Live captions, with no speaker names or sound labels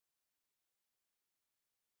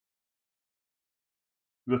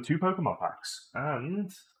We've got 2 Pokemon packs,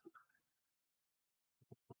 and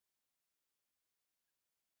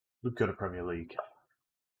we've got a Premier League.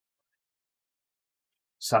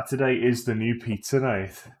 Saturday is the new pizza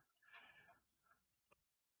night.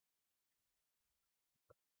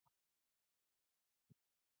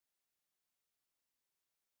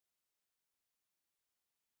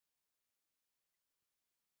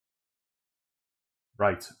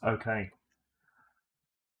 Right, okay.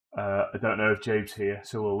 I don't know if Jabe's here,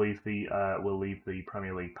 so we'll leave the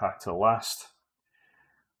Premier League pack to last.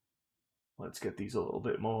 Let's get these a little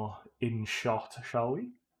bit more in shot, shall we?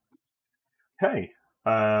 Okay.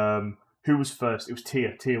 Who was first? It was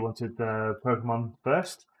Tia. Tia wanted the Pokemon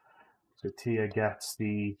first, so Tia gets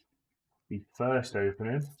the first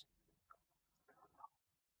opening.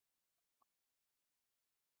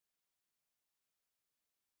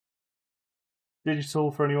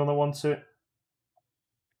 Digital for anyone that wants it.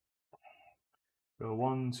 Go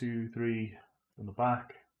 1, 2, 3 on the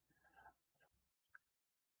back.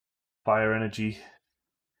 Fire energy.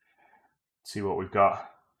 Let's see what we've got.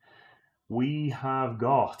 We have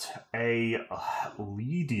got a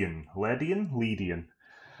Ledian. Ledian?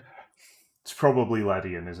 It's probably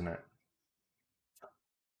Ledian, isn't it?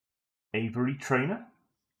 Avery Trainer?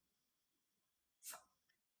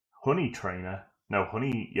 Honey Trainer? No,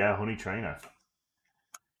 Honey, yeah, Honey Trainer.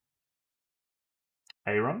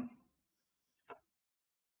 Aeron?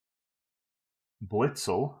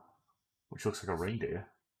 Blitzel, which looks like a reindeer.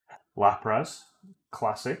 Lapras,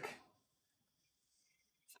 Classic.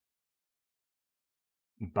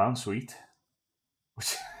 Bounsweet.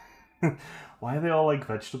 Why are they all like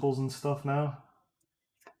vegetables and stuff now?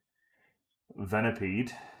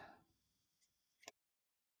 Venipede.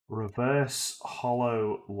 Reverse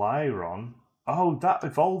Hollow Lyron. Oh, that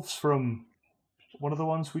evolves from one of the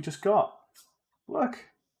ones we just got. Look.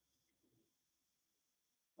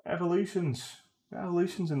 Evolutions.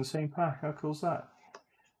 Evolutions in the same pack. How cool is that?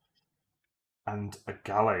 And a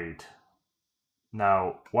Gallade.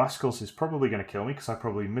 Now, Waskels is probably going to kill me because I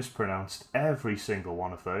probably mispronounced every single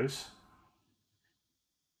one of those.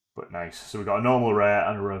 But nice. So we've got a normal rare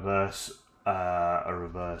and a reverse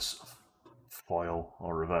foil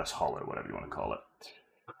or reverse hollow, whatever you want to call it.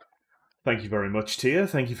 Thank you very much, Tia.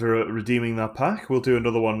 Thank you for redeeming that pack. We'll do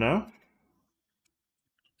another one now.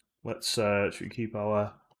 Let's should we keep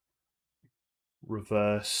our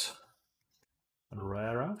reverse and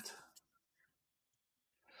rare out?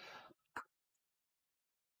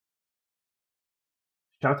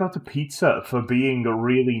 Shout out to Pizza for being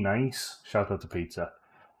really nice. Shout out to Pizza.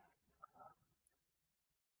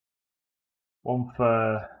 One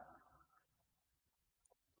for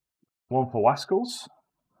Waskels.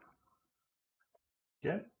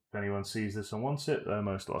 Yeah. If anyone sees this and wants it, they're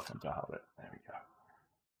most welcome to have it. There we go.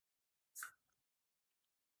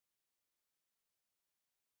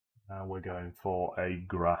 Now we're going for a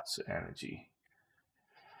grass energy.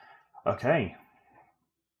 Okay.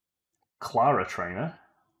 Clara Trainer.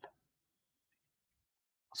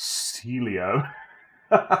 Celio.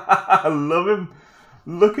 I love him.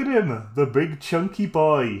 Look at him. The big chunky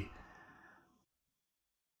boy.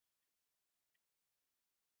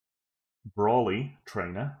 Brawly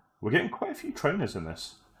Trainer. We're getting quite a few trainers in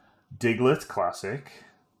this. Diglett Classic.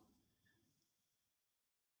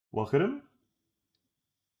 Look at him.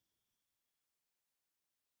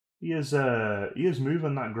 He is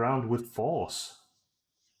moving that ground with force.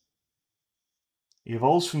 He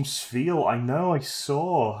evolves from Spheal. I know, I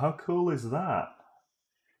saw. How cool is that?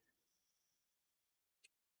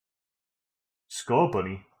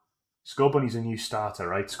 Scorbunny. Scorbunny's a new starter,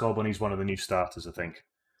 right? Scorbunny's one of the new starters, I think.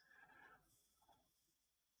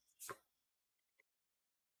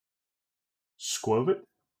 Squovit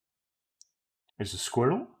is a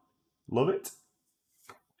squirrel. Love it.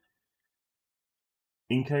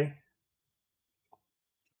 Inkay.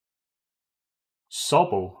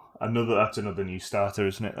 Sobble. That's another new starter,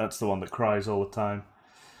 isn't it? That's the one that cries all the time.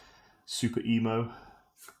 Super emo.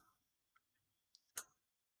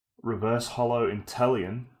 Reverse Hollow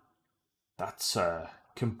Inteleon. That's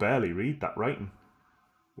can barely read that writing.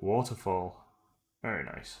 Waterfall. Very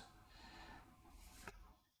nice.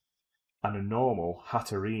 And a normal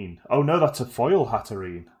Hatterene. Oh no, that's a foil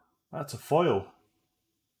Hatterene. That's a foil.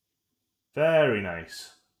 Very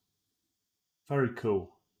nice. Very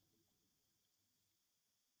cool.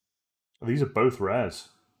 These are both rares.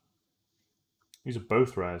 These are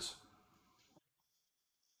both rares.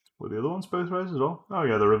 Were the other ones both rares as well? Oh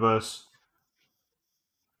yeah, the reverse.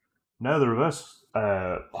 No, the reverse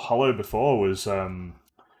hollow before was an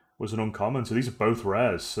uncommon. So these are both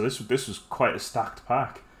rares. So this was quite a stacked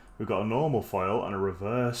pack. We've got a normal foil and a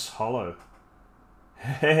reverse hollow.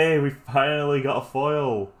 Hey, we finally got a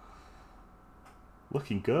foil.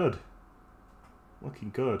 Looking good. Looking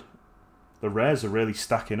good. The rares are really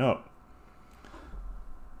stacking up.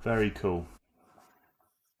 Very cool.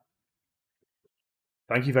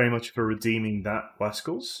 Thank you very much for redeeming that,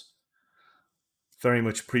 Waskels. Very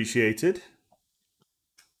much appreciated.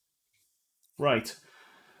 Right.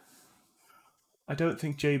 I don't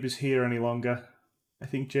think Jabe is here any longer. I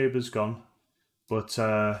think Jabe is gone. But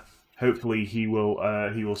hopefully he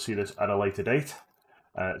will see this at a later date.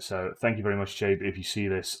 So thank you very much, Jabe, if you see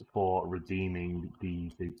this, for redeeming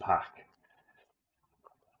the pack.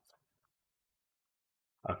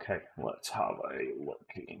 Okay, let's have a look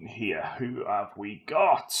in here. Who have we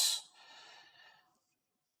got?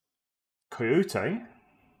 Coyote.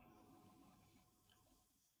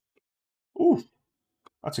 Ooh,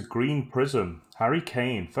 that's a green Prizm. Harry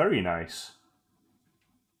Kane, very nice.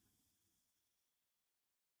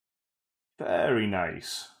 Very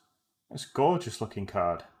nice. It's a gorgeous looking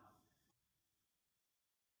card.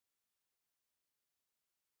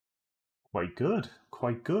 Quite good,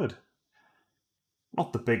 quite good.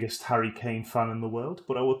 Not the biggest Harry Kane fan in the world,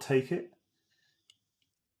 but I will take it.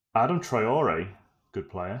 Adam Traore, good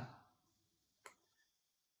player.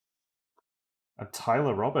 And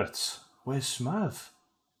Tyler Roberts. Where's Smav?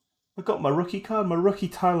 I got my rookie card, my rookie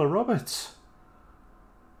Tyler Roberts.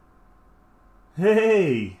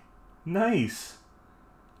 Hey, nice.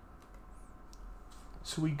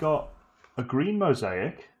 So we got a green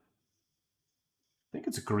mosaic. I think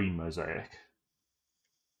it's a green mosaic.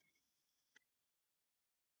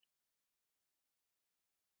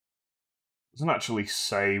 It doesn't actually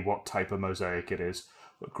say what type of mosaic it is,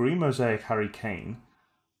 but green mosaic Harry Kane,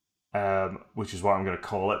 which is what I'm going to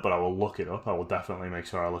call it, but I will look it up. I will definitely make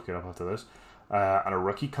sure I look it up after this. And a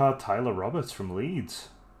rookie card, Tyler Roberts from Leeds.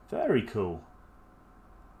 Very cool.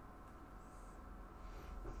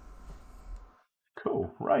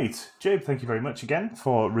 Cool. Right, Jabe. Thank you very much again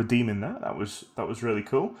for redeeming that. That was really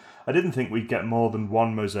cool. I didn't think we'd get more than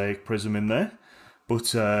one mosaic Prizm in there,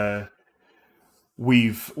 but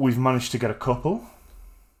we've managed to get a couple.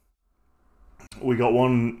 We got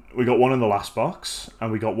one. We got one in the last box,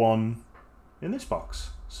 and we got one in this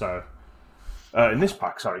box. So in this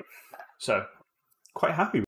pack, sorry. So quite happy.